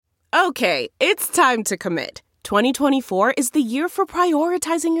Okay, it's time to commit. 2024 is the year for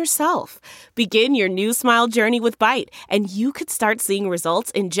prioritizing yourself. Begin your new smile journey with Byte, and you could start seeing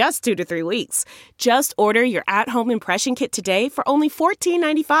results in just 2 to 3 weeks. Just order your at-home impression kit today for only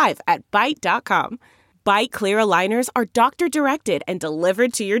 $14.95 at Byte.com. Byte Clear aligners are doctor-directed and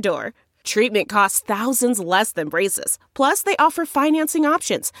delivered to your door. Treatment costs thousands less than braces. Plus, they offer financing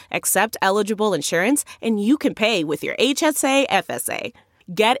options, accept eligible insurance, and you can pay with your HSA FSA.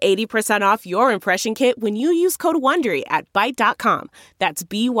 Get 80% off your impression kit when you use code WONDERY at Byte.com. That's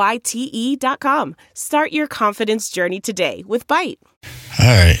BYTE.com. Start your confidence journey today with Byte. All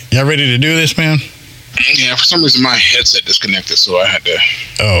right. Y'all ready to do this, man? Yeah, for some reason my headset disconnected, so I had to...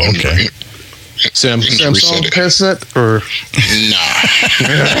 Oh, okay. Samsung headset? Or... Nah.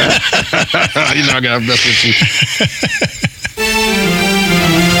 You know I got to mess with you.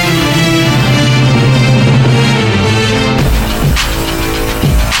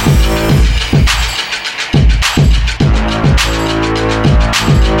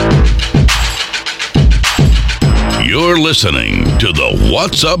 You're listening to the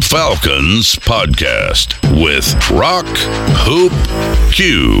What's Up Falcons podcast with Rock, Hoop,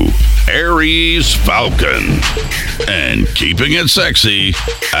 Q, Aries Falcon, and keeping it sexy,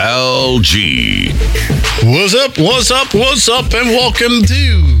 LG. What's up, and welcome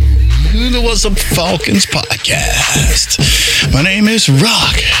to the What's Up Falcons podcast. My name is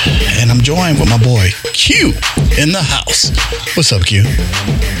Rock, and I'm joined with my boy Q in the house. What's up, Q?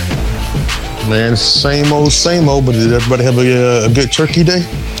 Man, same old, but did everybody have a good turkey day?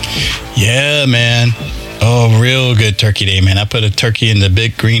 Yeah, man. Oh, real good turkey day, man. I put a turkey in the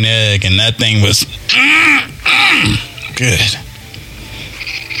big green egg, and that thing was good.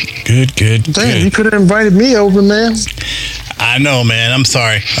 Good. Damn, you could have invited me over, man. I know, man. I'm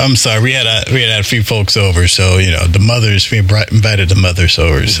sorry. We had a few folks over, so we invited the mothers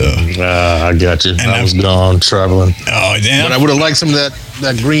over. So I got you. And I was gone traveling. Oh, damn! But I would have liked some of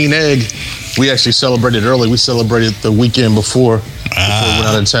that green egg. We actually celebrated early. We celebrated the weekend before we went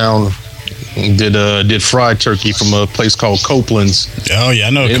out of town. Did fried turkey from a place called Copeland's. Oh yeah, I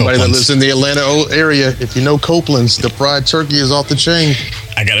know. Anybody that lives in the Atlanta area, if you know Copeland's, the fried turkey is off the chain.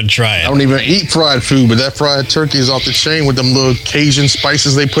 I gotta try it. I don't even eat fried food, but that fried turkey is off the chain with them little Cajun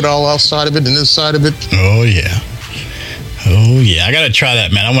spices they put all outside of it and inside of it. Oh yeah. I gotta try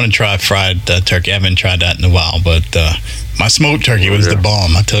that, man. I want to try fried turkey. I haven't tried that in a while, but my smoked turkey was the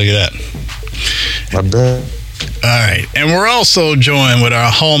bomb. I tell you that. I bet. All right, and we're also joined with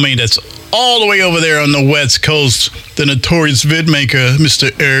our homie that's all the way over there on the West Coast, the notorious vid maker,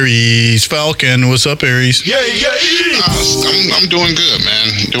 Mr. Aries Falcon. What's up, Aries? Yeah. I'm doing good, man.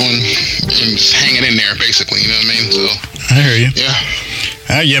 I'm just hanging in there, basically. You know what I mean? So I hear you.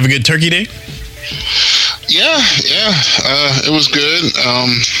 Yeah. You have a good turkey day? Yeah. It was good.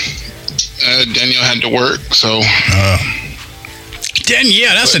 Danielle had to work, so.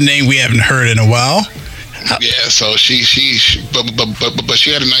 Danielle, that's a name we haven't heard in a while. Yeah, so she but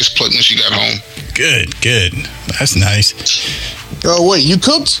she had a nice plug when she got home. Good. That's nice. Oh wait, you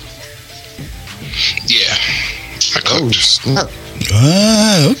cooked? Yeah, I cooked.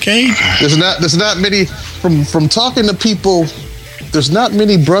 Okay. There's not many from talking to people. There's not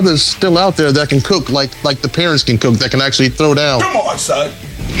many brothers still out there that can cook like the parents can cook, that can actually throw down. Come on, son.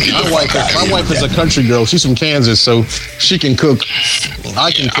 My wife is a country girl. She's from Kansas, so she can cook.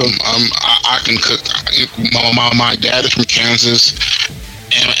 I can cook. I can cook. My dad is from Kansas,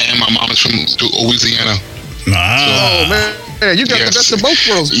 and my mom is from Louisiana. Oh man, you got the best of both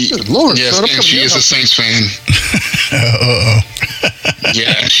worlds. Good Lord, yes, son, and she is a Saints fan.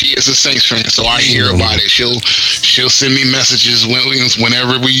 Yeah, she is a Saints fan, so I hear about it. She'll send me messages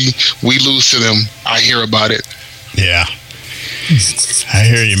whenever we lose to them. I hear about it. Yeah. I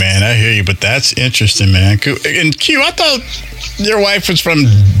hear you, man. I hear you, but that's interesting, man. And Q, I thought your wife was from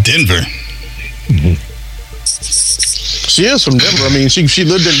Denver. She is from Denver. I mean, she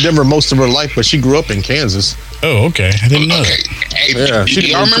lived in Denver most of her life, but she grew up in Kansas. Oh, okay. I didn't know that. Hey, yeah, do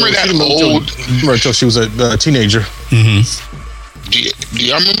y'all remember that old... Until she was a teenager. Mm-hmm. Do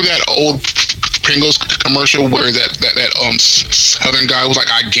y'all remember that old Pringles commercial where that Southern guy was like,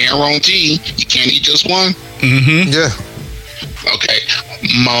 I guarantee you can't eat just one? Mm-hmm. Yeah. Okay,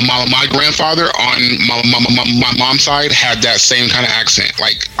 my grandfather on my mom's side had that same kind of accent,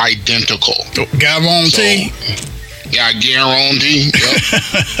 like identical. Guarantee. So, yeah, guarantee.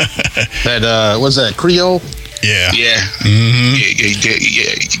 Yep. That what's that, Creole? Yeah. Mm-hmm.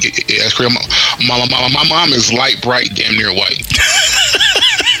 Yeah. That's Creole. My mom is light, bright, damn near white.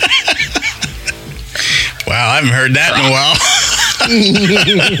 Wow, I haven't heard that in a while.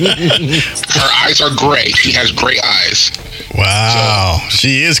 Her eyes are gray. She has gray eyes. Wow. So,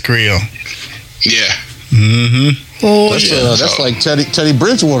 she is Creole. Yeah. Mm-hmm. Oh, that's like Teddy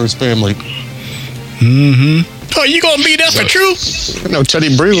Bridgewater's family. Mm-hmm. Oh, you gonna be there for true? No,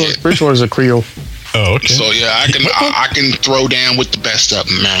 Teddy Bridgewater's a Creole. Oh, okay. So yeah, I can throw down with the best of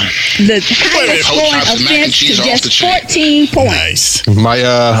them, man. The highest scoring offense to just 14 points.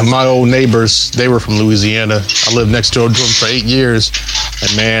 Nice. My old neighbors, they were from Louisiana. I lived next door to them for 8 years,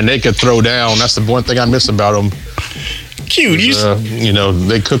 and man, they could throw down. That's the one thing I miss about them. Cute.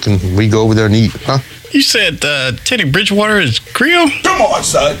 They cook and we go over there and eat. Huh? You said Teddy Bridgewater is Creole? Come on,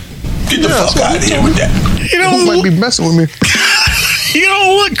 son. Get the fuck out of here with that. You know, might be messing with me. You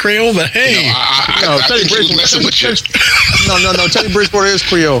don't look Creole, but hey. Teddy Bridgewater. No. Teddy Bridgewater is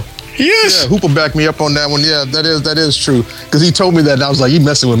Creole. Yes. Yeah, Hooper backed me up on that one. Yeah, that is true. Because he told me that, and I was like, "You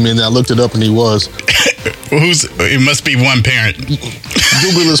messing with me?" And then I looked it up, and he was. It must be one parent.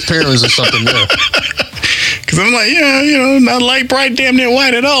 Google his parents or something. Yeah. Because I'm like, not light, bright, damn near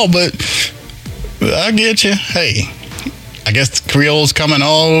white at all, but I get you. Hey, I guess the Creoles come in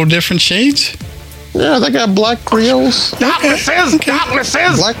all different shades. Yeah, they got black Creoles. Black. What's wrong,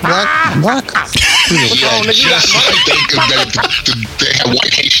 They have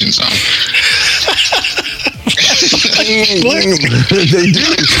white Haitians on. They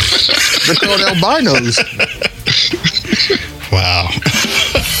do. They're called albinos. Wow.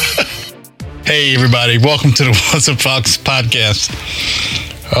 Hey, everybody. Welcome to the What's Up Falcons podcast.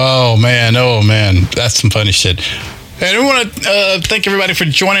 Oh, man. That's some funny shit. And we want to thank everybody for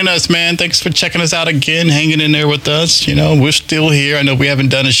joining us, man. Thanks for checking us out again, hanging in there with us. We're still here. I know we haven't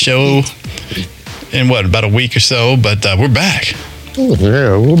done a show in, about a week or so, but we're back. Oh,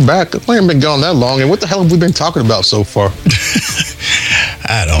 yeah, we're back. We haven't been gone that long. And what the hell have we been talking about so far?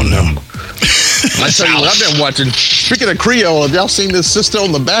 I don't know. I tell you what, I've been watching. Speaking of Creole, have y'all seen this sister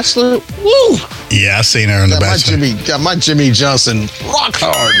on The Bachelor? Woo! Yeah, I seen her in The Bachelor. Got my Jimmy Johnson rock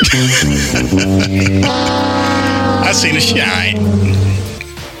hard. I seen her shine.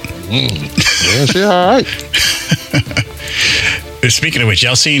 Yeah, she all right. Speaking of which,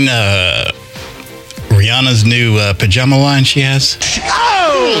 y'all seen Rihanna's new pajama line she has? Oh!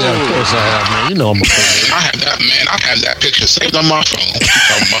 Yeah, of course I have, man. You know I'm a fan. I have that, man. I have that picture saved on my phone.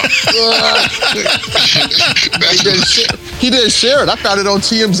 He didn't share it. I found it on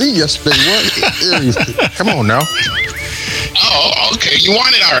TMZ yesterday. What? Come on now. Oh, okay. You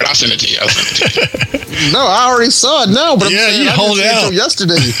want it? All right, I'll send it to you. No, I already saw it now, but yeah, you hold it out.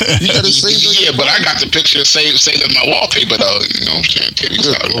 Yesterday. You got to save it. Yeah, but I got the picture saved as my wallpaper, though. You know what I'm saying?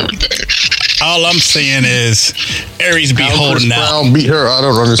 Titties out everything. All I'm saying is Aries be holding out. Brown beat her. I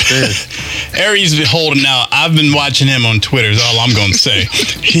don't understand. Aries be holding out. I've been watching him on Twitter is all I'm going to say.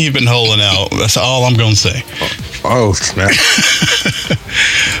 He's been holding out. That's all I'm going to say. Oh, snap.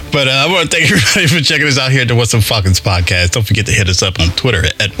 But I want to thank everybody for checking us out here at the What's Up Falcons podcast. Don't forget to hit us up on Twitter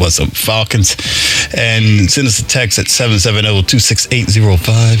at What's Up Falcons and send us a text at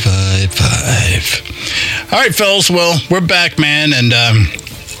 770-268-0555. All right, fellas. Well, we're back, man. And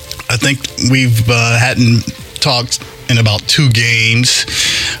I think we've hadn't talked in about 2 games.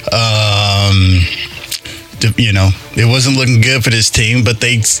 It wasn't looking good for this team, but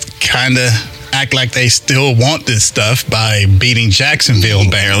they kind of act like they still want this stuff by beating Jacksonville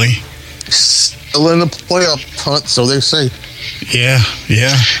barely. Still in the playoff hunt, so they say. Yeah.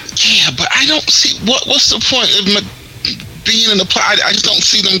 Yeah, but I don't see what's the point of being in the play. I just don't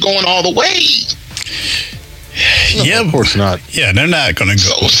see them going all the way. No, yeah, of course not. Yeah, they're not going to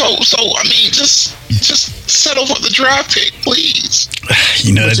go. So I mean, just settle for the draft pick, please.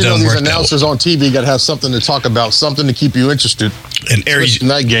 That doesn't work. These announcers on TV got to have something to talk about, something to keep you interested. And Aries, in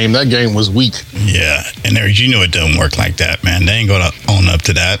that game was weak. Yeah, and Aries, it doesn't work like that, man. They ain't going to own up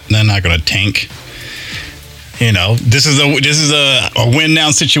to that. They're not going to tank. This is a win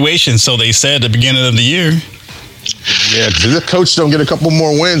now situation. So they said at the beginning of the year. Yeah, if the coach don't get a couple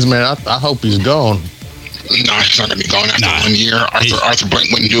more wins, man, I hope he's gone. No, he's not going to be gone after 1 year. Arthur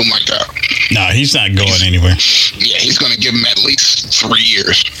Blank wouldn't do him like that. No, he's not going anywhere. Yeah, he's going to give him at least 3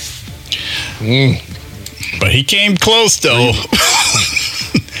 years. But he came close, though.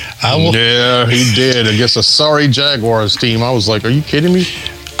 Yeah, he did against a sorry Jaguars team. I was like, are you kidding me?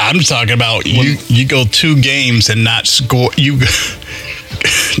 I'm talking about you go 2 games and not score.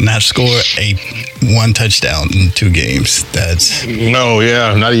 Not score a 1 touchdown in 2 games. That's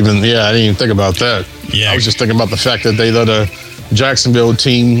not even. Yeah, I didn't even think about that. Yeah, I was just thinking about the fact that they let a Jacksonville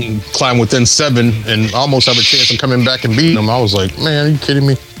team climb within 7 and almost have a chance of coming back and beating them. I was like, man, are you kidding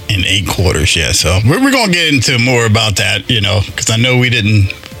me? In 8 quarters, yeah. So we're going to get into more about that, because I know we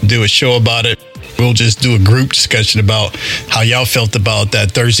didn't do a show about it. We'll just do a group discussion about how y'all felt about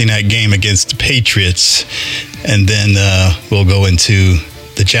that Thursday night game against the Patriots. and then we'll go into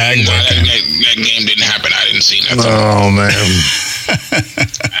the Jaguar game. That game didn't happen. I didn't see nothing. Oh, man.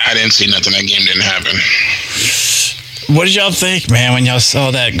 I didn't see nothing. That game didn't happen. What did y'all think, man, when y'all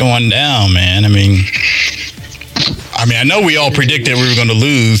saw that going down, man? I mean, I know we all predicted we were going to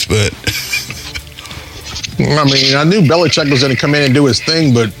lose, but... I mean, I knew Belichick was going to come in and do his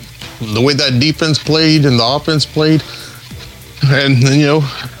thing, but the way that defense played and the offense played, and, you know,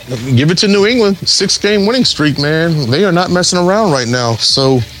 give it to New England. 6-game winning streak, man. They are not messing around right now.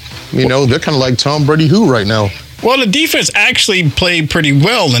 So, you know, they're kind of like Tom Brady who right now. Well, the defense actually played pretty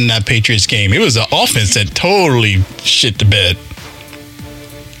well in that Patriots game. It was the offense that totally shit the bed.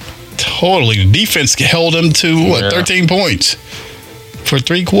 Totally. The defense held them to, 13 points for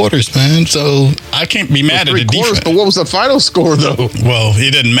 3 quarters, man. So I can't be mad at the defense. But what was the final score, though? Well,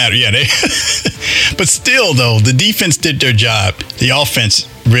 it doesn't matter. Yeah, but still, though, the defense did their job. The offense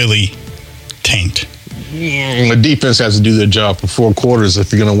really tanked. The defense has to do their job for 4 quarters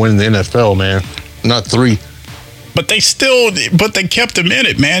if you're going to win the NFL, man. Not 3. But they kept them in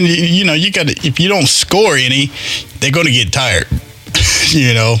it, man. You know, you got to, if you don't score any, they're going to get tired.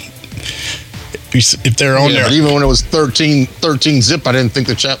 You know, if they're on there. But even when it was 13 zip, I didn't think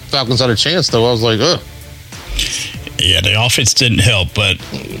the Falcons had a chance, though. I was like, ugh. Yeah, the offense didn't help, but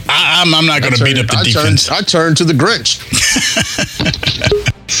I'm not going to beat up the defense. I turned to the Grinch.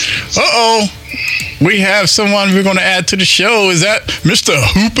 Uh-oh. We have someone we're going to add to the show. Is that Mr.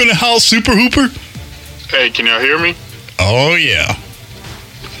 Hoop in the house, Super Hooper? Hey, can y'all hear me? Oh, yeah.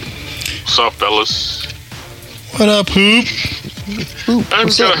 What's up, fellas? What up, Hoop? Hoop,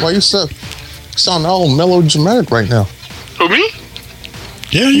 what's up? Why you sound all melodramatic right now? Who, me?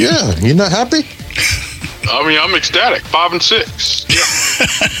 Yeah. You not happy? I mean, I'm ecstatic. 5 and 6. Yeah.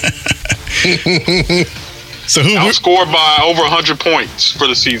 So who outscored by over 100 points for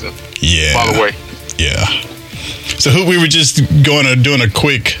the season? Yeah. By the way. Yeah. So who we were just doing a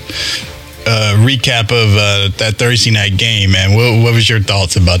quick recap of that Thursday night game, man. What was your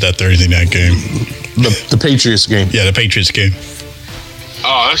thoughts about that Thursday night game? The Patriots game. Yeah, the Patriots game.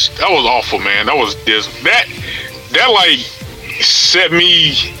 Oh, that was awful, man. That was dismal. That like set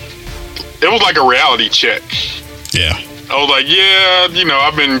me. It was like a reality check. Yeah. I was like, yeah, you know,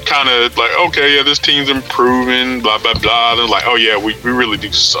 I've been kind of like, okay, yeah, this team's improving, blah, blah, blah. And like, oh, yeah, we really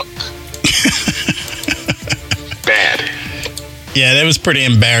do suck. Bad. Yeah, that was pretty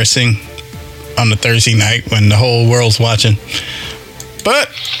embarrassing on the Thursday night when the whole world's watching. But,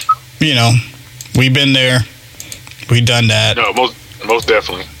 you know, we've been there. We've done that. No, most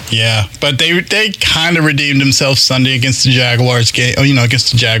definitely. Yeah, but they kind of redeemed themselves Sunday against the Jaguars game.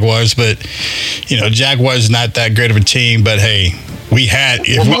 Against the Jaguars, but Jaguars not that great of a team. But hey, we had.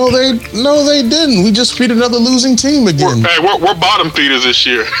 No, they didn't. We just beat another losing team again. We're bottom feeders this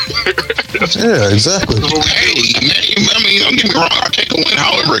year. Yeah, exactly. Hey, I mean, don't get me wrong. I'll take a win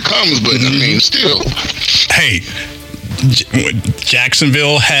however it comes, but I mean, still. Hey,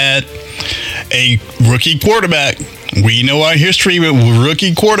 Jacksonville had a rookie quarterback. We know our history with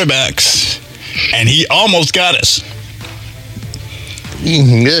rookie quarterbacks, and he almost got us.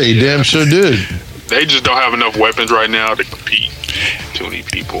 Yeah, he damn sure did. They just don't have enough weapons right now to compete. Too many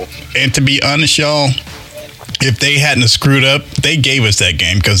people. And to be honest, y'all, if they hadn't screwed up, they gave us that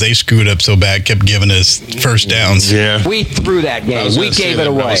game because they screwed up so bad, kept giving us first downs. Yeah, we threw that game. We gave it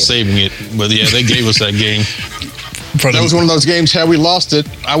away. I was saving it, but yeah, they gave us that game. That was one of those games. Had we lost it,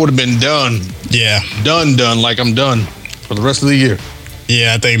 I would have been done. Yeah, done. Like I'm done for the rest of the year.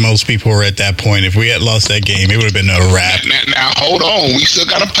 Yeah, I think most people were at that point. If we had lost that game, it would have been a wrap. Now hold on. We still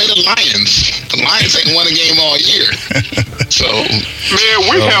got to play the Lions. The Lions ain't won a game all year. So, man,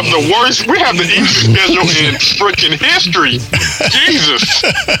 we have the worst. We have the easiest schedule in freaking history. Jesus,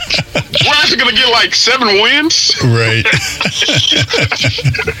 we're actually gonna get like 7 wins. Right.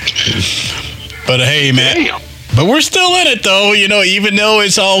 But hey, man. Damn. But we're still in it, though. Even though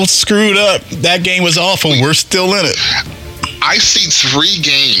it's all screwed up, that game was awful. We're still in it. I see 3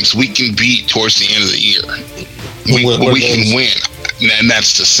 games we can beat towards the end of the year. We can win. And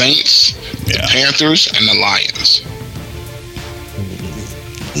that's the Saints, the Panthers, and the Lions.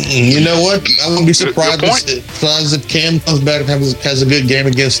 You know what? I wouldn't be surprised if Cam comes back and has a good game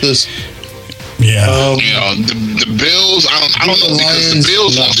against us. Yeah. The Bills, I don't know, because the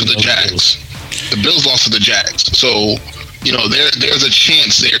Bills lost to the Jags. The Bills lost to the Jags. So, there's a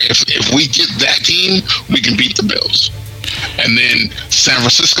chance there. If we get that team, we can beat the Bills. And then San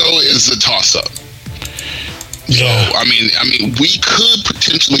Francisco is a toss-up. So, I mean, we could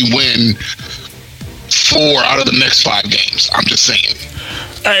potentially win 4 out of the next 5 games. I'm just saying.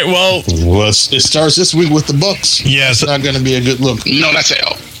 All right, well, it starts this week with the Bucs. Yeah, it's not going to be a good look. No, that's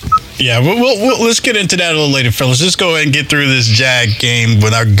L. Yeah, we'll let's get into that a little later, fellas. Let's go ahead and get through this Jag game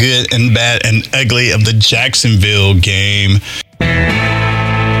with our good and bad and ugly of the Jacksonville game.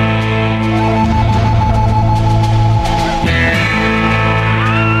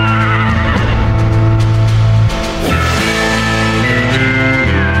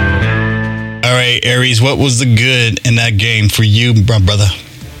 All right, Aries, what was the good in that game for you, my brother?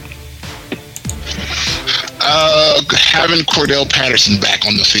 Having Cordell Patterson back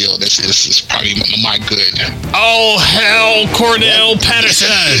on the field, this is probably my good. Oh, hell, Cordell Patterson.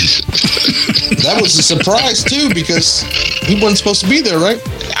 That was a surprise, too, because he wasn't supposed to be there, right?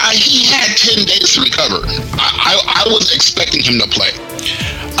 He had 10 days to recover. I was expecting him to play.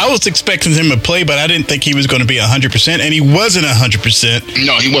 I was expecting him to play, but I didn't think he was going to be 100%, and he wasn't 100%.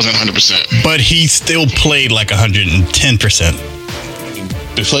 No, he wasn't 100%. But he still played like 110%.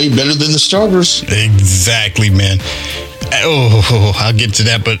 They played better than the starters. Exactly, man. Oh, I'll get to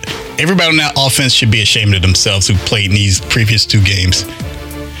that, but everybody on that offense should be ashamed of themselves who played in these previous 2 games.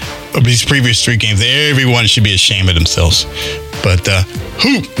 Or these previous 3 games. Everyone should be ashamed of themselves. But,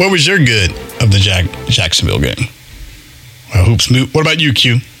 Hoop, what was your good of the Jacksonville game? Well, Hoop's moot. What about you,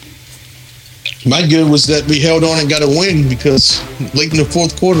 Q? My good was that we held on and got a win because late in the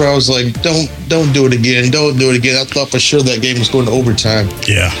fourth quarter, I was like, don't do it again. Don't do it again. I thought for sure that game was going to overtime.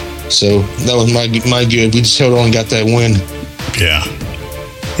 Yeah. So that was my good. We just held on and got that win. Yeah.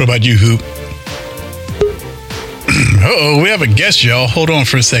 What about you, Hoop? Uh-oh, we have a guest, y'all. Hold on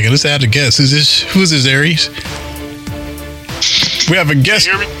for a second. Let's add a guest. Who's this, Aries? We have a guest.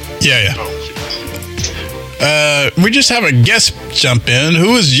 Can you hear me? Yeah. We just have a guest jump in.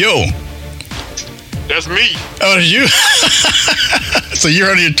 Who is Yo? That's me. Oh, it's you? So you're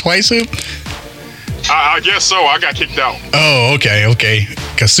on here twice, Hoop? I guess so. I got kicked out. Oh, okay.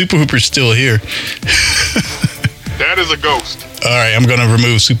 Because Super Hooper's still here. That is a ghost. All right, I'm going to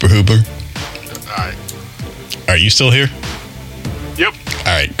remove Super Hooper. All right. All right, you still here? Yep.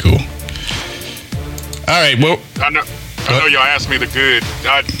 All right, cool. All right, well. I know y'all asked me the good.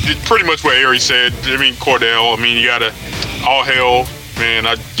 I did pretty much what Ari said. I mean, Cordell. I mean, you got to all hell, man.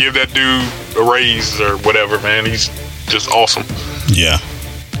 I give that dude a raise or whatever, man. He's just awesome. Yeah,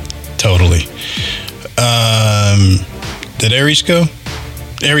 totally. Did Aries go?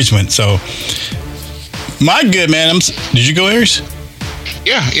 Aries went. So my good, man. Did you go, Aries?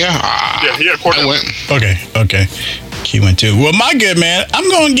 Yeah. Cordell went. Okay. He went too. Well, my good, man. I'm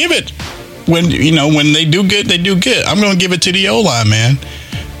going to give it when they do good, they do good. I'm going to give it to the O-line, man.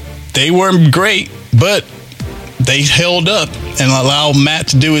 They weren't great, but they held up and allowed Matt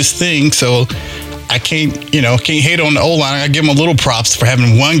to do his thing. So I can't hate on the O-line. I give them a little props for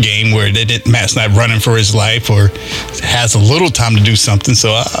having one game where Matt's not running for his life or has a little time to do something.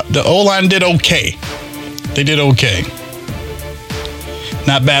 So the O-line did okay. They did okay.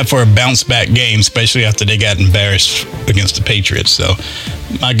 Not bad for a bounce back game, especially after they got embarrassed against the Patriots. So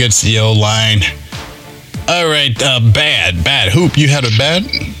my good CO line. All right, bad. Hoop, you had a bad?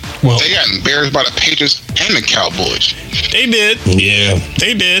 Well, they got embarrassed by the Patriots and the Cowboys. They did. Yeah.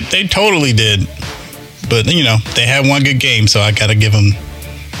 They did. They totally did. But, they had one good game, so I got to give them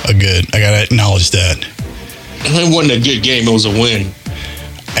a good. I got to acknowledge that. It wasn't a good game. It was a win.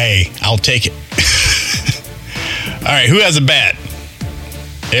 Hey, I'll take it. All right, who has a bad?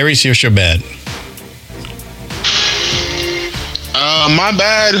 Aries, here's your bad. My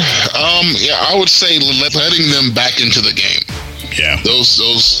bad. I would say letting them back into the game. Yeah. Those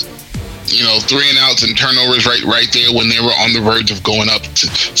 3-and-outs and turnovers right there when they were on the verge of going up to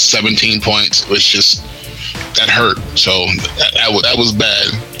 17 points was just that hurt. So that was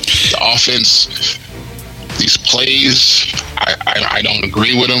bad. The offense, these plays, I don't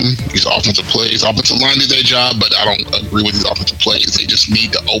agree with them. These offensive plays, offensive line did their job, but I don't agree with these offensive plays. They just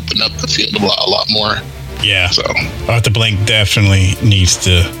need to open up the field a lot more. Yeah. So Arthur Blank definitely needs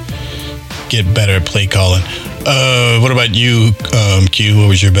to get better at play calling. What about you, Q? What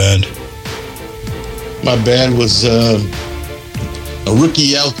was your bad? My bad was a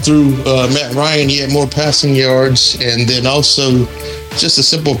rookie out through Matt Ryan. He had more passing yards, and then also just the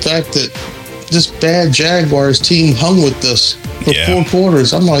simple fact that this bad Jaguars team hung with us for 4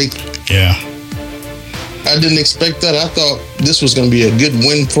 quarters. I'm like, I didn't expect that. I thought this was going to be a good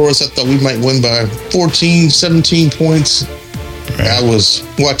win for us. I thought we might win by 14, 17 points. Right. I was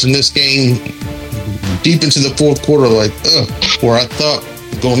watching this game deep into the fourth quarter, where I thought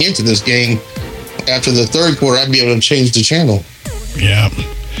going into this game, after the third quarter, I'd be able to change the channel. Yeah.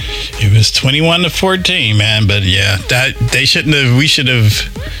 It was 21-14, man. But it shouldn't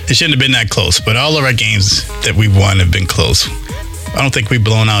have been that close. But all of our games that we won have been close. I don't think we've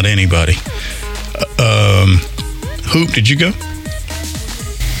blown out anybody. Hoop, did you go?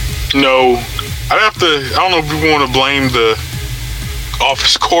 No, I don't know if we want to blame the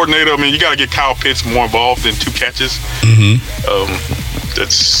offense coordinator. I mean, you got to get Kyle Pitts more involved in 2 catches.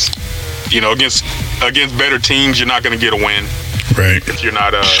 That's, against better teams, you're not going to get a win. Right. If you're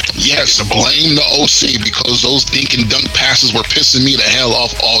not yes, blame the OC, because those dink and dunk passes were pissing me the hell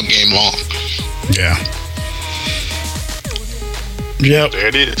off all game long. Yeah. Yep. There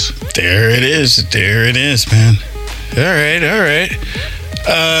it is. There it is, man. All right.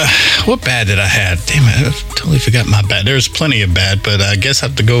 What bad did I have? Damn it, I totally forgot my bad. There's plenty of bad, but I guess I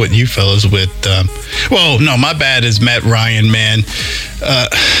have to go with you fellas with, my bad is Matt Ryan, man.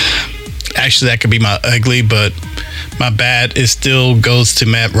 Actually, that could be my ugly, but my bad is still goes to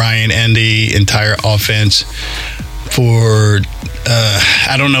Matt Ryan and the entire offense for,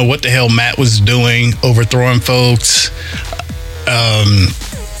 I don't know what the hell Matt was doing, overthrowing folks.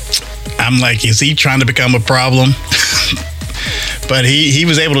 I'm like, is he trying to become a problem? But he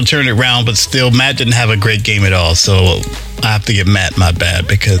was able to turn it around, but still, Matt didn't have a great game at all. So I have to give Matt my bad,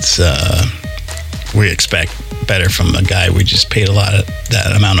 because we expect better from a guy we just paid a lot of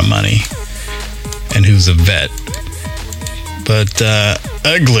that amount of money and who's a vet. But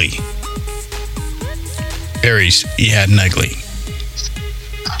ugly. Aries, you had an ugly.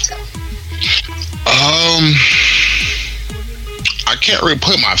 I can't really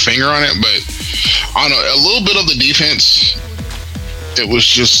put my finger on it, but I don't know, a little bit of the defense. It was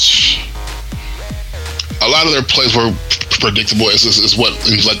just a lot of their plays were predictable. Is what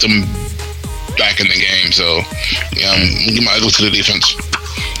let them back in the game. So yeah, you might look to the defense.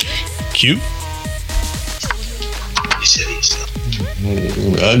 Cute.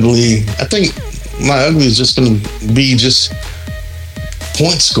 Ugly. I think my ugly is just going to be just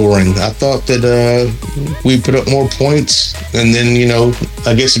point scoring. I thought that we put up more points, and then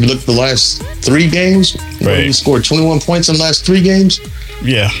I guess if you look at the last 3 games, right, we scored 21 points in the last 3 games.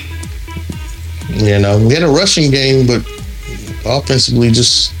 Yeah. We had a rushing game, but offensively,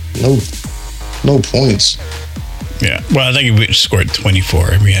 just no points. Yeah. Well, I think we scored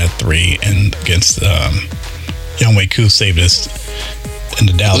 24, and we had 3, and against Younghoe Koo saved us in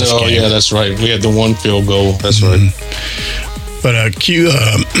the Dallas game. Oh, yeah, that's right. We had the 1 field goal. That's right. But Q,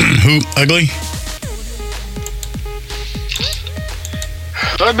 who ugly?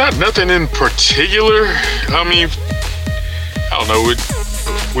 Nothing in particular. I mean, I don't know.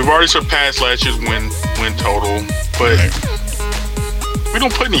 We've already surpassed last year's win total, but we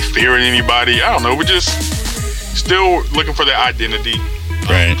don't put any fear in anybody. I don't know. We're just still looking for their identity.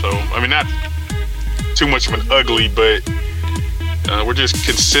 Right. So, I mean, not too much of an ugly, but we're just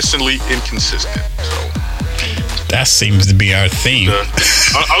consistently inconsistent. So that seems to be our theme.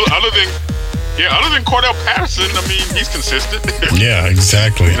 Other than Cordell Patterson, I mean, he's consistent. Yeah,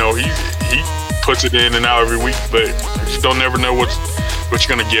 exactly. He puts it in and out every week, but you just don't never know what you're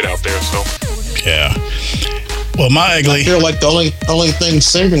gonna get out there. So yeah. Well, my ugly. I feel like the only thing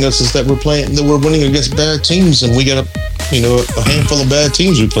saving us is that we're winning against bad teams, and we got a handful of bad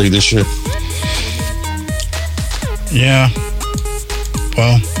teams we played this year. Yeah.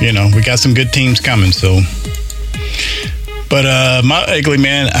 Well, we got some good teams coming, so. But my ugly,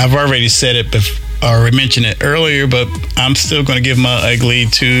 man, I've already said it or mentioned it earlier, but I'm still going to give my ugly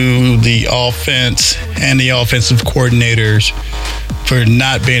to the offense and the offensive coordinators for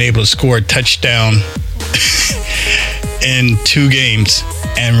not being able to score a touchdown in 2 games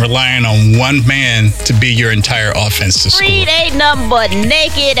and relying on one man to be your entire offense to score. Reed ain't nothing but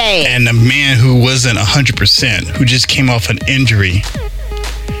naked ass. And the man who wasn't 100%, who just came off an injury,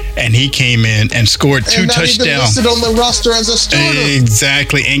 and he came in and scored 2 touchdowns. And listed on the roster as a starter.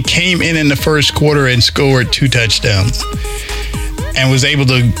 Exactly, and came in the first quarter and scored 2 touchdowns, and was able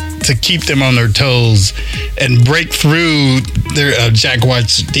to keep them on their toes and break through their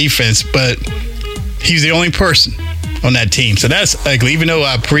Jaguars defense. But he's the only person on that team, so that's ugly. Even though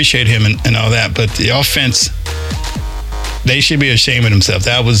I appreciate him and all that, but the offense, they should be ashamed of themselves.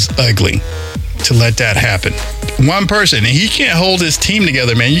 That was ugly to let that happen. One person, and he can't hold his team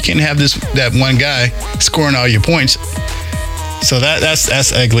together, man. You can't have that one guy scoring all your points. So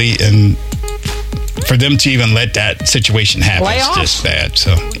that's ugly, and for them to even let that situation happen is just bad.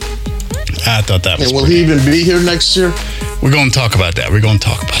 So I thought that was. And will he even be here next year? We're going to talk about that.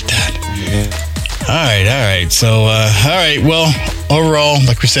 Yeah. All right. So, all right. Well, overall,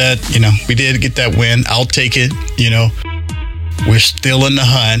 like we said, we did get that win. I'll take it. We're still in the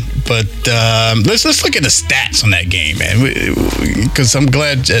hunt, but let's look at the stats on that game, man. Because I'm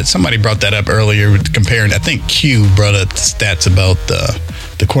glad somebody brought that up earlier, comparing. I think Q brought up the stats about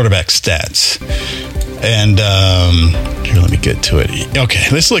the quarterback stats. And here, let me get to it. Okay,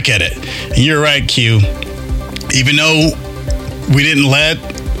 let's look at it. And you're right, Q. Even though we didn't let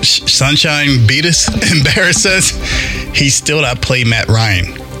Sunshine beat us, embarrassed us, he still outplayed Matt Ryan,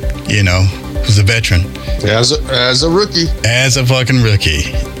 who's a veteran. As a rookie. As a fucking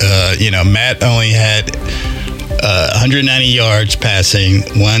rookie. Matt only had 190 yards passing,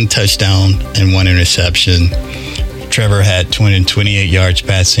 1 touchdown, and 1 interception. Trevor had 228 yards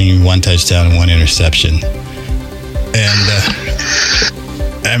passing, 1 touchdown, and 1 interception. And,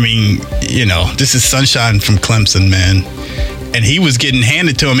 this is Sunshine from Clemson, man. And he was getting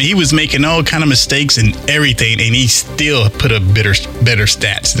handed to him. He was making all kind of mistakes and everything, and he still put up better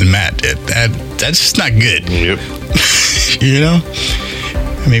stats than Matt did. That's just not good. Yep.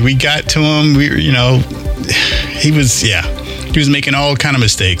 We got to him. He was making all kind of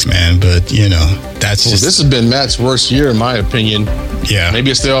mistakes, man. But that's just. This has been Matt's worst year, in my opinion. Yeah. Maybe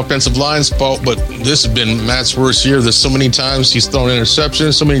it's the offensive line's fault, but this has been Matt's worst year. There's so many times he's thrown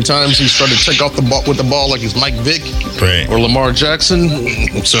interceptions, so many times he's tried to take off the ball with the ball like he's Mike Vick or Lamar Jackson.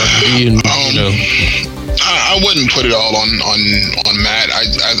 So I wouldn't put it all on Matt.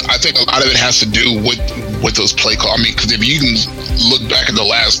 I think a lot of it has to do with those play calls. Because if you can look back at the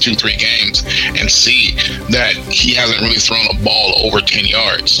last 2-3 games and see that he hasn't really thrown a ball over 10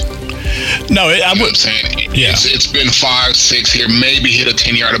 yards. No, I would saying. Yeah. It's been 5-6 here, maybe hit a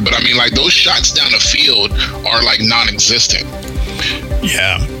 10-yarder, but those shots down the field are like non-existent.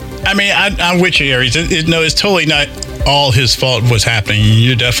 Yeah. I'm with you, Aries. It's totally not all his fault what's happening.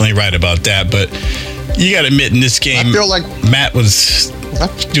 You're definitely right about that, but you got to admit in this game, I feel like Matt was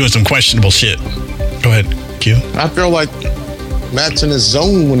doing some questionable shit. Go ahead, Q. I feel like Matt's in his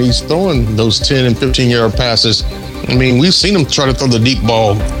zone when he's throwing those 10 and 15-yard passes. We've seen him try to throw the deep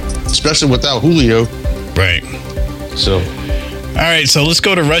ball, especially without Julio. Right. So. All right, so let's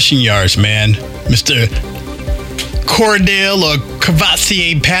go to rushing yards, man. Mr. Cordell or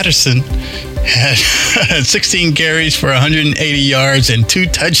Cavassier Patterson had 16 carries for 180 yards and 2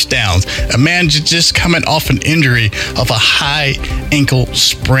 touchdowns. A man just coming off an injury of a high ankle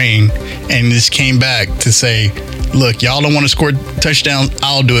sprain, and just came back to say, look, y'all don't want to score touchdowns,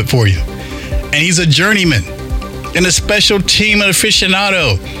 I'll do it for you. And he's a journeyman and a special team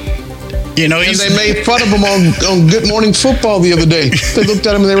aficionado. And they made fun of him on Good Morning Football the other day. They looked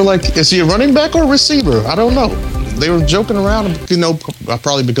at him and they were like, is he a running back or a receiver? I don't know. They were joking around,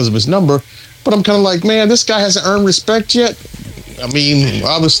 probably because of his number. But I'm kind of like, man, this guy hasn't earned respect yet.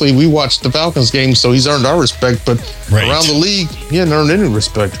 Obviously, we watched the Falcons game, so he's earned our respect. But around the league, he hasn't earned any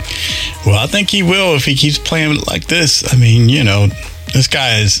respect. Well, I think he will if he keeps playing like this. This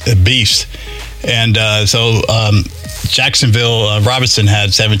guy is a beast. And Jacksonville, Robinson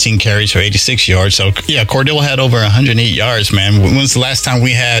had 17 carries for 86 yards. So, yeah, Cordell had over 108 yards, man. When was the last time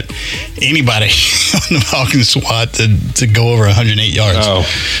we had anybody on the Falcons squad to go over 108 yards? Oh.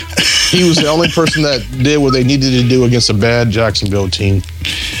 He was the only person that did what they needed to do against a bad Jacksonville team.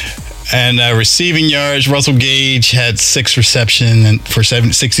 And receiving yards, Russell Gage had 6 receptions for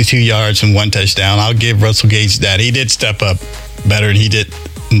 62 yards and 1 touchdown. I'll give Russell Gage that. He did step up better than he did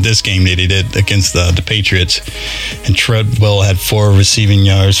in this game that he did against the Patriots. And Treadwell had 4 receiving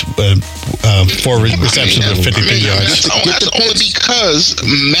yards, 4 receptions for 53 yards. That's only because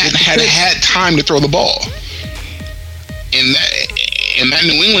Matt had time to throw the ball. In that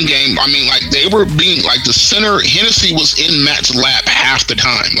New England game, they were being the center. Hennessy was in Matt's lap half the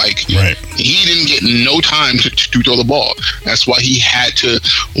time. He didn't get no time to throw the ball. That's why he had to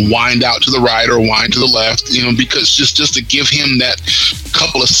wind out to the right or wind to the left. Because just to give him that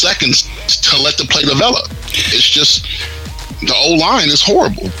couple of seconds to let the play develop. It's just the O-line is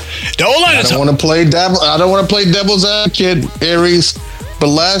horrible. The O-line I don't want to play devil's advocate, Aries. But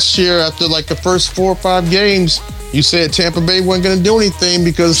last year, after the first 4 or 5 games, you said Tampa Bay wasn't going to do anything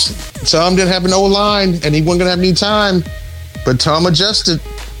because Tom didn't have an O-line and he wasn't going to have any time. But Tom adjusted.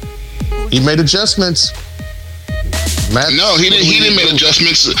 He made adjustments. No, he didn't make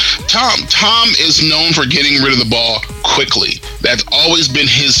adjustments. Tom is known for getting rid of the ball quickly. That's always been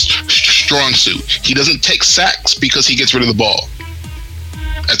his strong suit. He doesn't take sacks because he gets rid of the ball.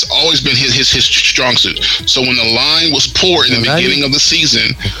 That's always been his strong suit. So when the line was poor in the beginning of the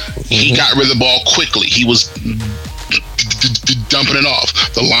season, he got rid of the ball quickly. He was dumping it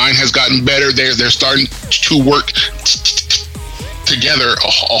off. The line has gotten better. They're starting to work together a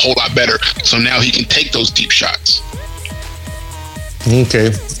whole lot better. So now he can take those deep shots.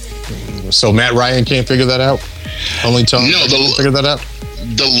 Okay. So Matt Ryan can't figure that out? Only Tom can figure that out?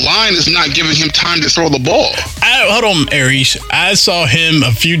 The line is not giving him time to throw the ball. Hold on, Aries. I saw him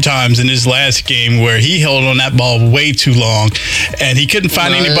a few times in his last game where he held on that ball way too long, and he couldn't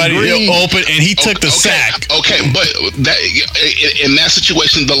find anybody open, and he took the sack. Okay, but in that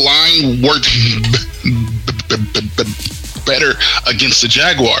situation, the line worked better against the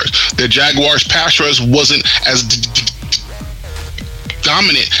Jaguars. The Jaguars' pass rush wasn't as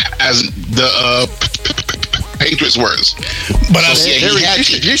dominant as the Patriots was. But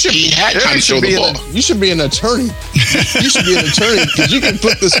he had time to throw the ball. You should be an attorney. You should be an attorney because you can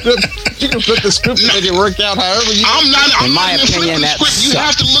flip the script. You can flip the script and make it work out however you. I'm not in my opinion, that script. You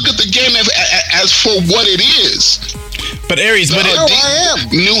have to look at the game as for what it is. But Aries,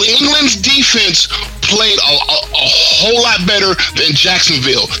 New England's defense played a whole lot better than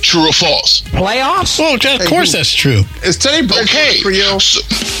Jacksonville. True or false? Playoffs? Well, of course that's true. Is Teddy okay for you?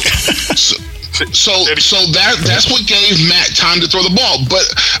 So that's what gave Matt time to throw the ball. But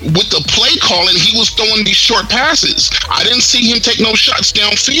with the play calling, he was throwing these short passes. I didn't see him take no shots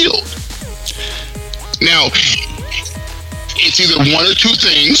downfield. Now, it's either one or two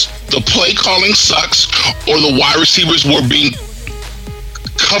things. The play calling sucks, or the wide receivers were being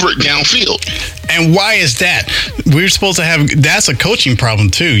covered downfield. And why is that? We're supposed to have, that's a coaching problem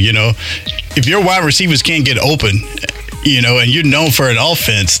too, you know. If your wide receivers can't get open, you know, and you're known for an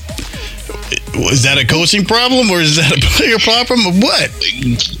offense, is that a coaching problem or is that a player problem or what?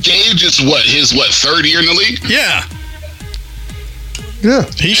 Gage is his third year in the league? Yeah. Yeah.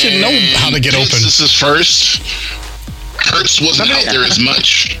 He should know how to get open. This is his first. Hurts wasn't out there as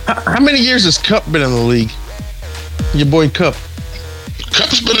much. How many years has Cup been in the league? Your boy Cup.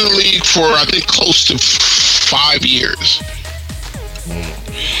 Cup's been in the league for, I think, close to 5 years.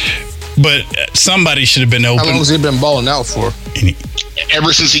 But somebody should have been open. How long has he been balling out for?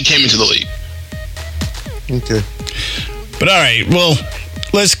 Ever since he came into the league. Okay. But all right, well,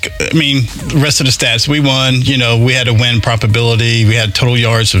 the rest of the stats. We won, you know, we had a win probability. We had total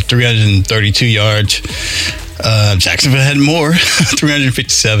yards of 332 yards. Jacksonville had more,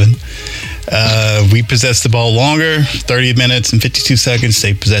 357. We possessed the ball longer, 30 minutes and 52 seconds.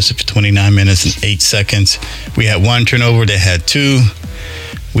 They possessed it for 29 minutes and 8 seconds. We had one turnover. They had two.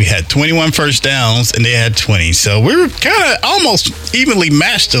 We had 21 first downs, and they had 20. So we were kind of almost evenly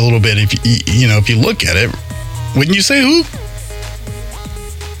matched a little bit. If you look at it, wouldn't you say who?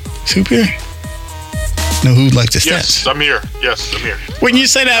 Soup here? No, who likes the stats? Yes, I'm here. Wouldn't you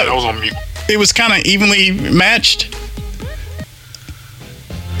say that? I was on mute. It was kind of evenly matched.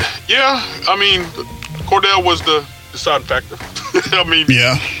 Yeah, I mean, Cordell was the deciding factor.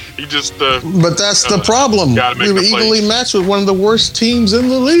 Yeah. He just. But that's the problem. We were evenly matched with one of the worst teams in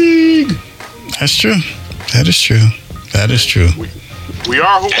the league. That's true. That is true. We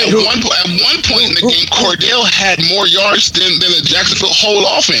are. At one point in the game, Cordell had more yards than the Jacksonville whole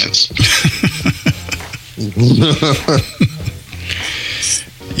offense.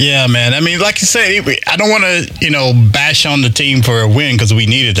 Yeah, man. I mean, like you said, I don't want to, bash on the team for a win because we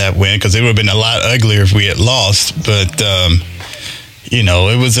needed that win because it would have been a lot uglier if we had lost. But,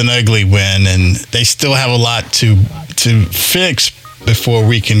 it was an ugly win, and they still have a lot to fix before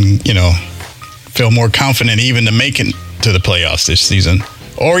we can, feel more confident even to make it to the playoffs this season.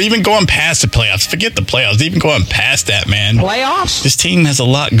 Or even going past the playoffs. Forget the playoffs. Even going past that, man. Playoffs? This team has a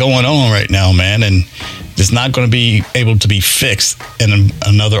lot going on right now, man, and it's not going to be able to be fixed in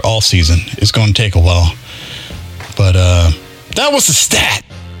another off season. It's going to take a while. But that was the stat.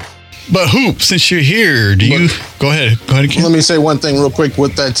 But Hoop, since you're here, go ahead again. Let me say one thing real quick.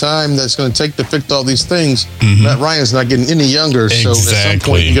 With that time that's going to take to fix all these things, Matt Ryan's not getting any younger. Exactly. So at some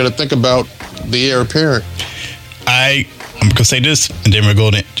point you got to think about the heir apparent. I'm going to say this, and then we'll go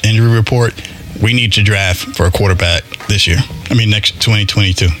to injury report. We need to draft for a quarterback this year. Next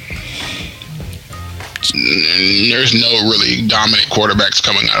 2022. There's no really dominant quarterbacks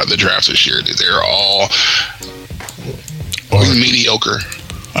coming out of the draft this year. They're all mediocre.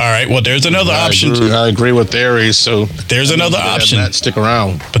 All right. Well, there's another option. I agree with Aries. So there's another option. Matt stick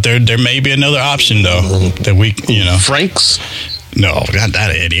around. But there may be another option though that we Franks. No, not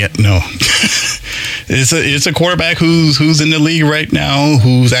that idiot. No, it's a quarterback who's in the league right now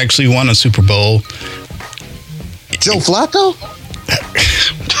who's actually won a Super Bowl. Joe Flacco.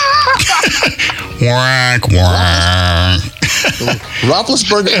 Wank.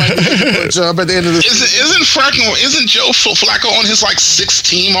 Roethlisberger might be a good job at the end of the season. Isn't Joe Flacco on his sixth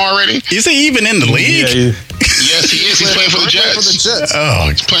team already? Is he even in the league? Yeah, yes, he is. He's playing for the Jets. Oh,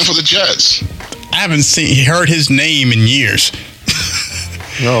 he's playing for the Jets. I haven't heard his name in years.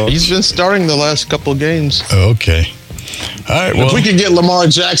 No, he's been starting the last couple of games. Okay. All right. Well, if we could get Lamar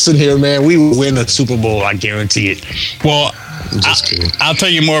Jackson here, man, we would win a Super Bowl. I guarantee it. Well, I'll tell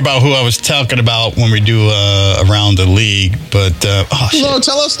you more about who I was talking about when we do around the league. But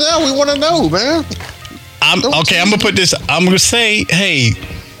tell us now. We want to know, man. I'm gonna put this. I'm gonna say, hey,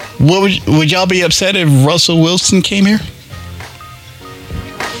 would y'all be upset if Russell Wilson came here?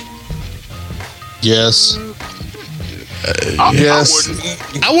 Yes. Yes.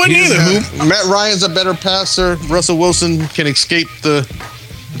 I wouldn't either. Matt Ryan's a better passer. Russell Wilson can escape the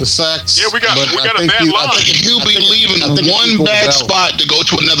sacks. Yeah, we got a bad line. He'll be leaving one bad spot to go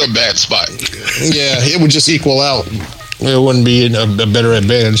to another bad spot. Yeah, it would just equal out. It wouldn't be a better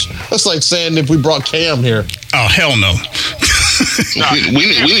advantage. That's like saying if we brought Cam here. Oh, hell no. We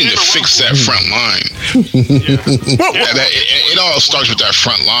need to fix that front line. It all starts with that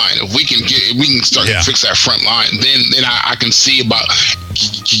front line. If we can start to fix that front line, then I can see about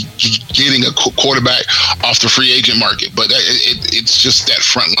getting a quarterback off the free agent market. But it's just that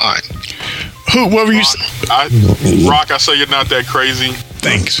front line. What were you? Rock, I say you're not that crazy.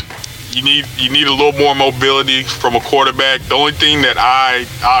 Thanks. You need a little more mobility from a quarterback. The only thing that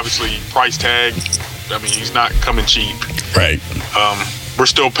obviously price tag. I mean, he's not coming cheap. Right. We're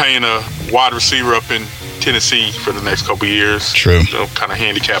still paying a wide receiver up in Tennessee for the next couple of years. True. So kind of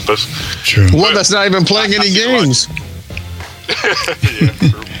handicap us. True. Well, that's not even playing any games. Yeah,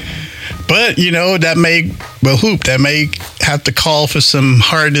 true. But that may have to call for some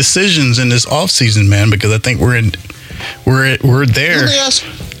hard decisions in this offseason, man, because I think we're there.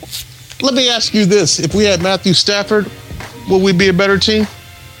 Let me ask you this: if we had Matthew Stafford, would we be a better team?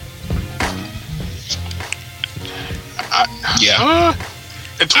 Yeah.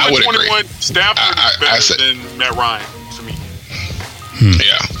 In 2021, Stafford is better than Matt Ryan to me.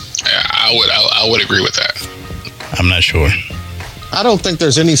 Yeah, I would agree with that. I'm not sure. I don't think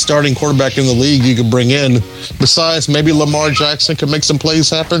there's any starting quarterback in the league you could bring in besides maybe Lamar Jackson can make some plays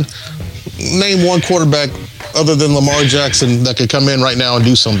happen. Name one quarterback other than Lamar Jackson that could come in right now and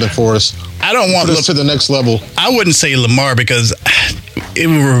do something for us. I don't want us to the next level. I wouldn't say Lamar because it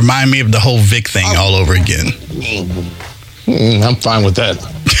would remind me of the whole Vic thing all over again. I'm fine with that.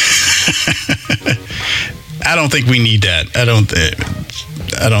 I don't think we need that. I don't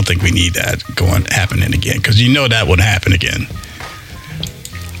think we need that happening again because that would happen again.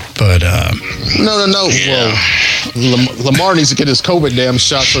 But no. Yeah. Well, Lamar needs to get his COVID damn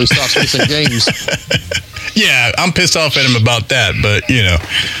shot so he stops missing games. Yeah, I'm pissed off at him about that, but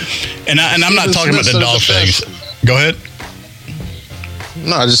and I'm not talking about the Dolphins. Go ahead.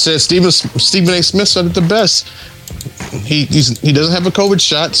 No, I just said Stephen A. Smith said it the best. He doesn't have a COVID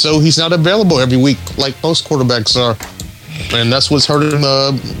shot, so he's not available every week like most quarterbacks are, and that's what's hurting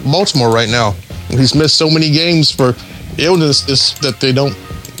Baltimore right now. He's missed so many games for illness that they don't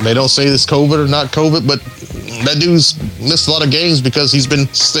say it's COVID or not COVID, but that dude's missed a lot of games because he's been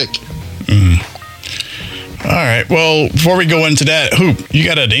sick. Mm. All right. Well, before we go into that, Hoop, you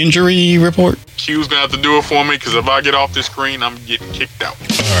got an injury report? Q's gonna have to do it for me because if I get off the screen, I'm getting kicked out.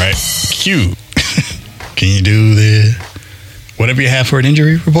 All right, Q. Can you do whatever you have for an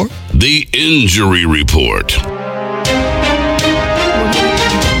injury report? The injury report.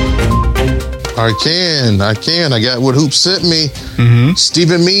 I can. I got what Hoop sent me. Mm-hmm.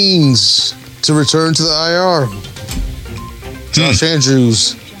 Steven Means to return to the IR. Josh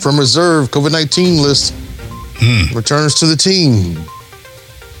Andrews from reserve COVID-19 list returns to the team.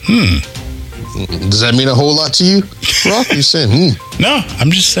 Does that mean a whole lot to you, Rock? You saying No, I'm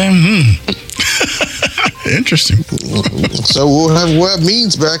just saying Interesting. So we'll have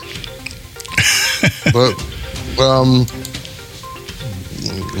Means back. But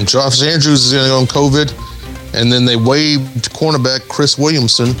Josh Andrews is going to go on COVID, and then they waived cornerback Chris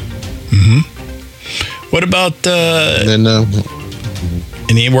Williamson. Mm-hmm. What about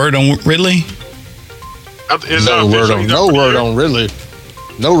any word on Ridley? No word on Ridley. No word on Ridley.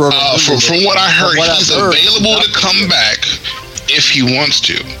 From what I heard, he's available to come back if he wants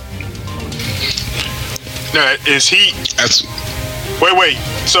to. Now, is he? Wait.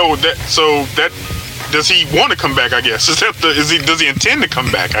 So that. Does he want to come back? I guess does he intend to come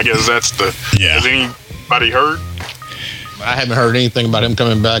back? I guess that's the. Yeah. Has anybody heard? I haven't heard anything about him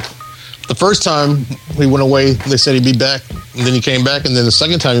coming back. The first time he went away, they said he'd be back, and then he came back, and then the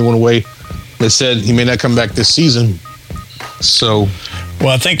second time he went away, they said he may not come back this season. So. Well,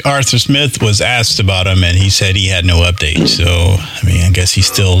 I think Arthur Smith was asked about him, and he said he had no update. So, I guess he's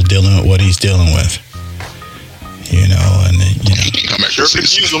still dealing with what he's dealing with. He can come back this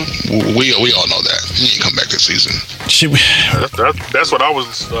season. We all know that he can come back this season. That's what I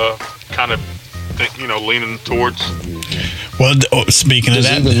was kind of leaning towards. Well, speaking of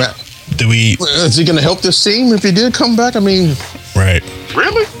that, is he going to help this team if he did come back? Right?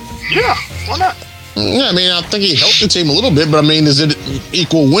 Really? Yeah. Why not? Yeah, I think he helped the team a little bit, but is it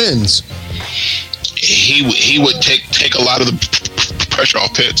equal wins? He would take a lot of the pressure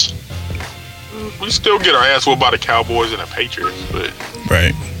off Pitts. We still get our ass whooped by the Cowboys and the Patriots, but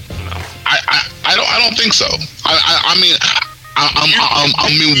right. I don't think so. I I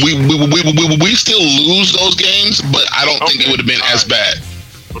mean, we still lose those games, but I don't think it would have been as bad.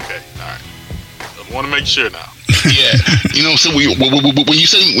 Okay, all right. I want to make sure now. Yeah, so when you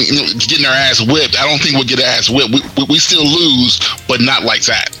say getting our ass whipped, I don't think we'll get our ass whipped. We still lose, but not like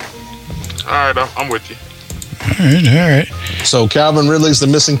that. All right, I'm with you. All right. So Calvin Ridley's the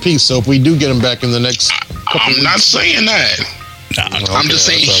missing piece. So if we do get him back in the next couple I'm not saying that. No, I'm just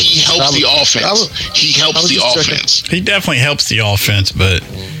saying he helps the offense. He helps the offense. He definitely helps the offense, but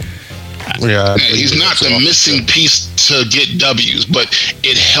yeah, he's not the missing piece to get W's, but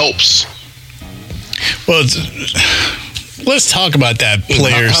it helps. Well, let's talk about that.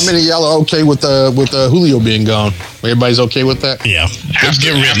 Players. How many of y'all are okay with Julio being gone? Everybody's okay with that? Yeah. After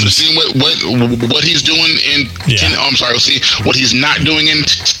seeing what he's doing in what he's not doing in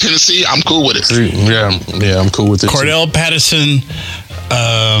Tennessee, I'm cool with it. Yeah, I'm cool with it. Cordell Patterson,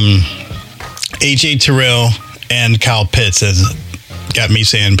 AJ Terrell, and Kyle Pitts has got me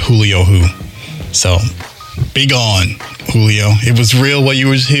saying Julio who. So be gone, Julio. It was real while you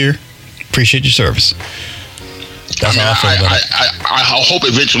was here. Appreciate your service. That's how I feel about it. I hope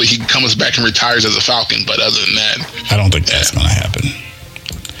eventually he comes back and retires as a Falcon, but other than that, I don't think that's going to happen.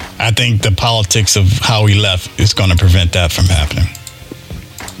 I think the politics of how he left is going to prevent that from happening.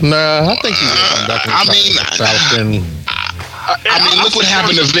 Nah, I think he's going to come back and Falcon. I mean, look what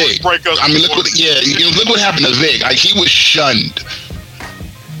happened to Vic. I mean, look what happened to Vic. Like, he was shunned.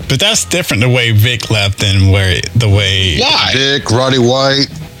 But that's different the way Vic left than the way Why? Vic, Roddy White.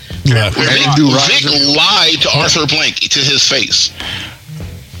 Vic lied to Arthur Blank to his face.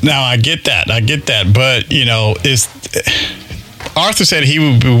 Now I get that, but Arthur said he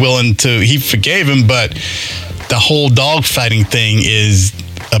would be willing to. He forgave him, but the whole dogfighting thing is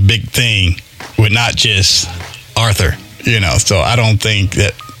a big thing with not just Arthur. So I don't think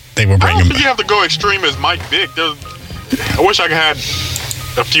that they will bring him back. You have to go extreme as Mike Vick. I wish I could have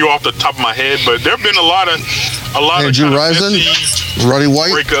a few off the top of my head, but there have been a lot of Andrew Rison, Roddy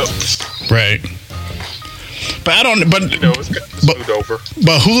White breakups. Right. But I don't. But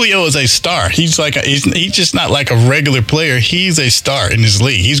but Julio is a star. He's he's just not like a regular player. He's a star in his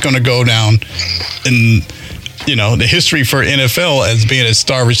league. He's going to go down in the history for NFL as being a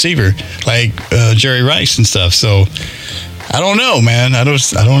star receiver, like Jerry Rice and stuff. So I don't know, man. I don't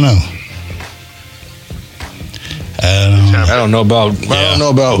know. I don't know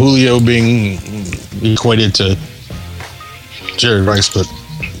about Julio being equated to Jerry Rice, but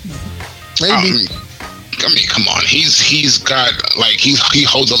maybe. I mean, come on. He's got he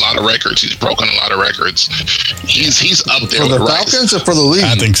holds a lot of records. He's broken a lot of records. He's up there for the Falcons or for the league.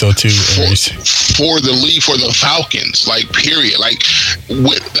 I think so too. For the league, for the Falcons, period.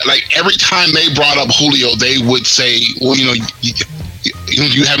 Every time they brought up Julio, they would say, well,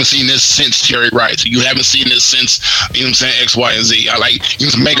 you haven't seen this since Jerry Rice. You haven't seen this since X, Y, and Z.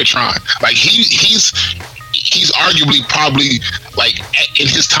 He's Megatron. He's arguably probably in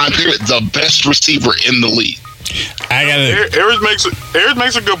his time period the best receiver in the league. Eric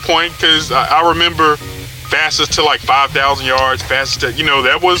makes a good point because I remember fastest to 5,000 yards, fastest to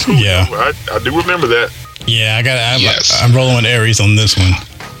that was Julio. Yeah. I do remember that. Yeah, I'm rolling with Aries on this one.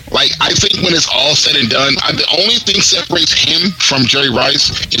 I think when it's all said and done, the only thing separates him from Jerry Rice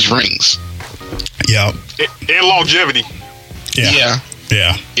is rings. Yeah. And longevity. Yeah.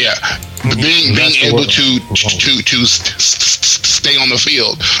 Being able to stay on the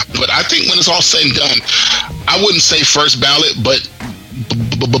field. But I think when it's all said and done, I wouldn't say first ballot, but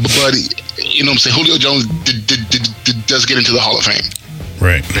Julio Jones does get into the Hall of Fame.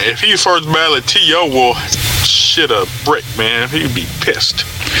 Right. If he's first ballot, T.O. will shit a brick, man. He'd be pissed.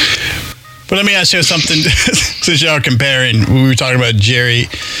 But let me ask you something. Since y'all comparing, we were talking about Jerry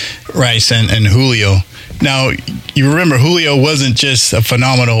Rice and Julio. Now, you remember Julio wasn't just a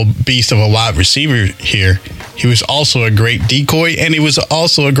phenomenal beast of a wide receiver here. He was also a great decoy, and he was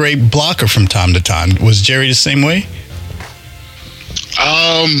also a great blocker from time to time. Was Jerry the same way?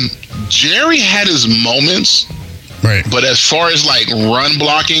 Jerry had his moments. Right. But as far as run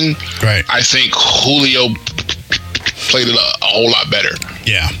blocking, right, I think Julio played it a whole lot better.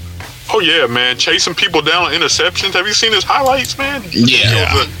 Yeah. Oh, yeah, man. Chasing people down on interceptions. Have you seen his highlights, man?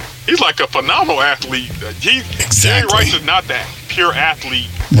 Yeah. He's like a phenomenal athlete. Jerry Rice is not that pure athlete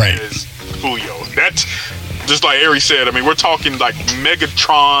as Julio. That's just like Ari said. I mean, we're talking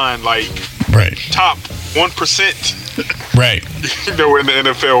Megatron, top 1%. Right. In the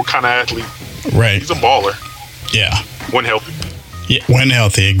NFL kind of athlete. Right. He's a baller. Yeah. When healthy. Yeah, when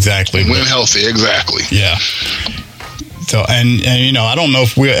healthy, exactly. Yeah. So, and I don't know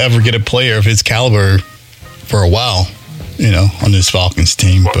if we'll ever get a player of his caliber for a while. on this Falcons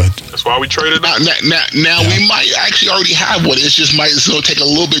team. Well, but that's why we traded. Now we might actually already have one. It's just it's going to take a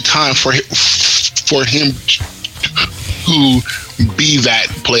little bit of time for him to be that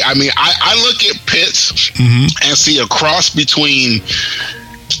play. I mean, I look at Pitts and see a cross between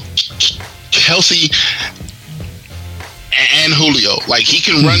Kelsey and Julio. Like, he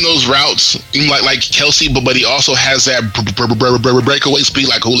can run those routes like Kelsey, but he also has that breakaway speed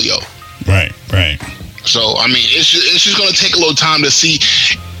like Julio. Right. So, I mean, it's just going to take a little time to see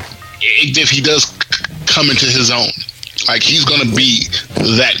if he does come into his own. Like, he's going to be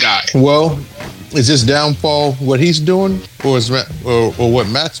that guy. Well, is this downfall what he's doing, or what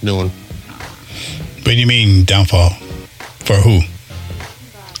Matt's doing? What do you mean downfall? For who?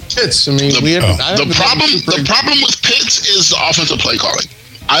 Pitts. I mean, the problem with Pitts is the offensive play calling.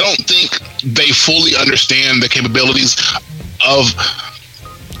 I don't think they fully understand the capabilities of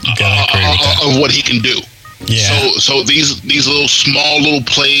what he can do. Yeah. So these little small little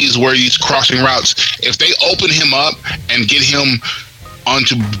plays where he's crossing routes, if they open him up and get him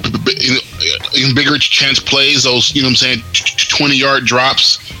onto bigger chance plays, those 20-yard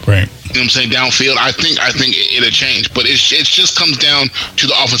drops, right? You know what I'm saying, downfield, I think it'll change. But it just comes down to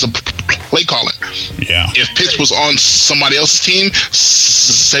the offensive play calling. Yeah. If Pitts was on somebody else's team,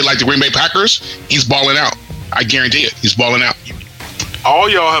 say like the Green Bay Packers, he's balling out. I guarantee it. He's balling out. All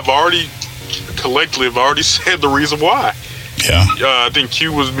y'all have collectively said the reason why. Yeah. I think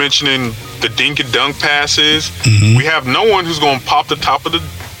Q was mentioning the dink and dunk passes. Mm-hmm. We have no one who's going to pop the top of the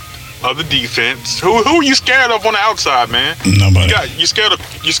defense. Who are you scared of on the outside, man? Nobody. You scared of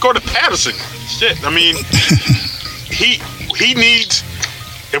Patterson. Shit. I mean, he needs.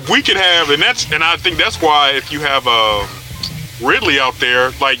 If we could have, and I think that's why if you have Ridley out there,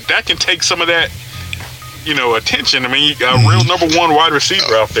 like, that can take some of that, attention. I mean, you got a real number one wide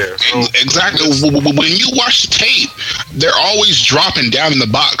receiver out there. So. Exactly. When you watch the tape, they're always dropping down in the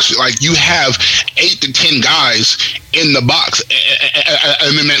box. Like, you have 8 to 10 guys in the box,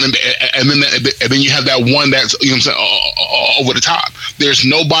 and then you have that one that's over the top. There's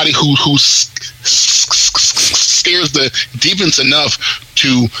nobody who scares the defense enough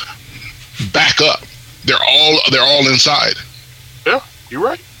to back up. They're all inside. Yeah, you're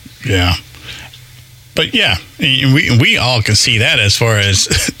right. Yeah. But yeah, we all can see that as far as,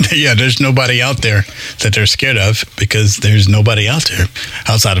 there's nobody out there that they're scared of because there's nobody out there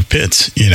outside of Pitts,